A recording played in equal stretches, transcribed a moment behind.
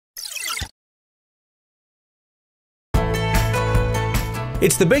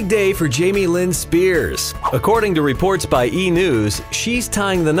It's the big day for Jamie Lynn Spears. According to reports by E! News, she's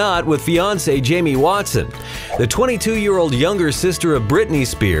tying the knot with fiancé Jamie Watson. The 22-year-old younger sister of Britney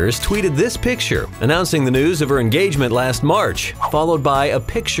Spears tweeted this picture, announcing the news of her engagement last March, followed by a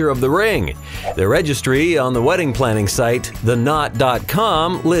picture of the ring. The registry on the wedding planning site,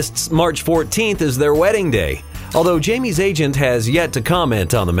 theknot.com, lists March 14th as their wedding day, although Jamie's agent has yet to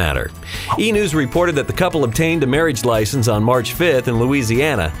comment on the matter. E! News reported that the couple obtained a marriage license on March 5th in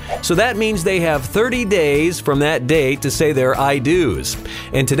Louisiana, so that means they have 30 days from that date to say their I do's.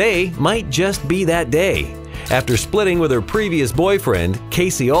 And today might just be that day. After splitting with her previous boyfriend,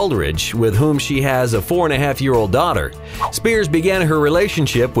 Casey Aldridge, with whom she has a 4.5-year-old daughter, Spears began her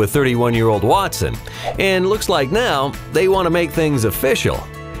relationship with 31-year-old Watson, and looks like now they want to make things official.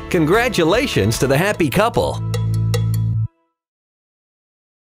 Congratulations to the happy couple!